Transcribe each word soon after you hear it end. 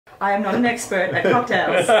I am not an expert at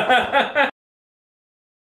cocktails.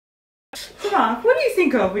 So Mark, what do you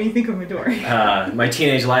think of when you think of Midori? My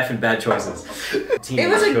teenage life and bad choices. It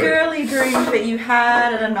was a girly drink that you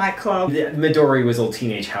had at a nightclub. Midori was all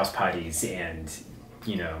teenage house parties and,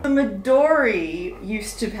 you know. The Midori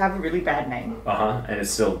used to have a really bad name. And it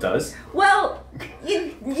still does? Well,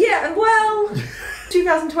 yeah, well,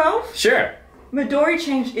 2012? Sure. Midori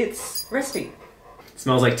changed its recipe. It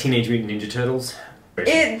smells like Teenage Mutant Ninja Turtles.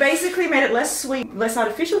 It basically made it less sweet, less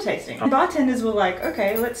artificial tasting. Bartenders were like,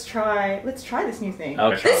 okay, let's try this new thing.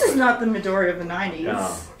 This is not the Midori of the 90s.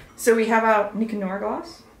 Oh. So we have our Nick and Nora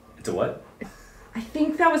glass. It's a what? I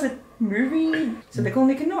think that was a movie. So they're called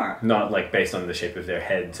Nick and Nora. Not like based on the shape of their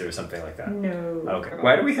heads or something like that? No. Okay.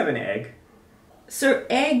 Why do we have an egg? So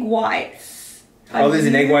egg whites. Oh, there's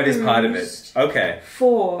an egg white as part of it. Okay.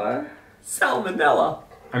 For salmonella.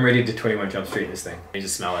 I'm ready to 21 Jump Street this thing. You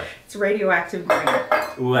just smell it. It's radioactive green.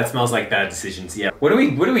 Ooh, that smells like bad decisions. Yeah. What are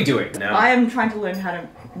we doing now? I am trying to learn how to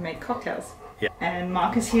make cocktails. Yeah. And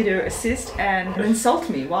Mark is here to assist and insult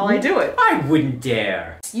me while I do it. I wouldn't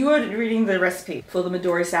dare. You were reading the recipe for the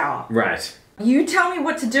Midori Sour. Right. You tell me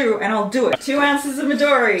what to do and I'll do it. 2 ounces of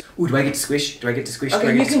Midori. Ooh, do I get to squish? Do I get to squish?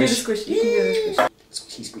 Okay, you can do the squish. You can do the squish.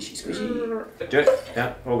 Squishy, squishy, squishy. Do it.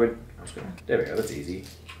 Yeah, all good. There we go, that's easy.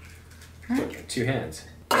 Right. 2 hands.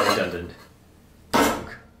 Redundant.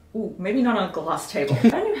 Ooh, maybe not on a glass table. I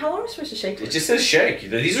don't know, how long am I supposed to shake it? It just says shake.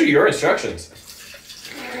 These are your instructions.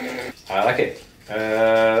 I like it.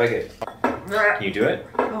 I like it. Can you do it?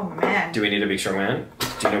 Oh man. Do we need a big strong man? Do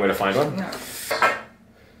you know where to find one? No.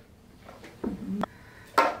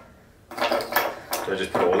 Do I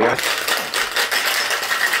just put all the ice?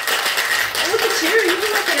 Look at you,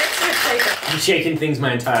 you're like an expert shaker. You've shaken things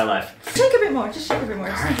my entire life. Shake a bit more, just shake a bit more.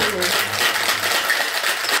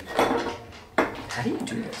 How do you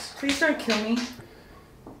do this? Please don't kill me.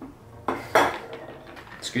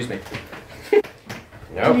 Excuse me.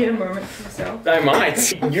 No. You need a moment for yourself. I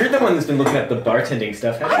might. You're the one that's been looking at the bartending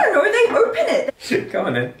stuff. I don't know, they open it. Go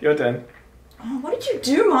on then, your turn. Oh, what did you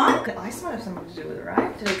do, Mark? Ice might have something to do with it,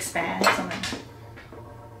 right? To expand something.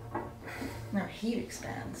 No, heat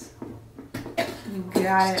expands. You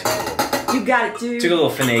got it. You got it, dude. Took a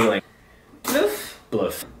little finagling. Bluff.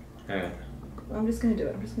 Bluff. Alright. I'm just gonna do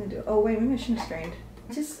it. I'm just gonna do it. Oh wait, maybe I shouldn't have strained.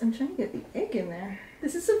 I'm trying to get the egg in there.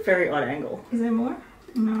 This is a very odd angle. Is there more?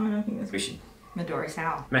 No, I don't think there's. We should. Midori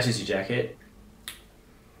Sour. Matches your jacket.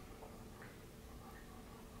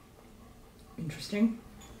 Interesting.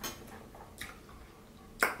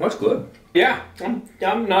 That's good. Yeah,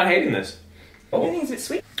 I'm not hating this. Oh. I think it's a bit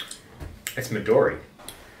sweet. It's Midori.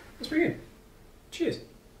 That's pretty good. Cheers.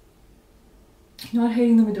 Not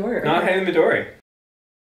hating the Midori. Right? Not hating Midori.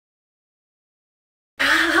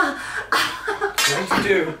 What did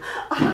you do?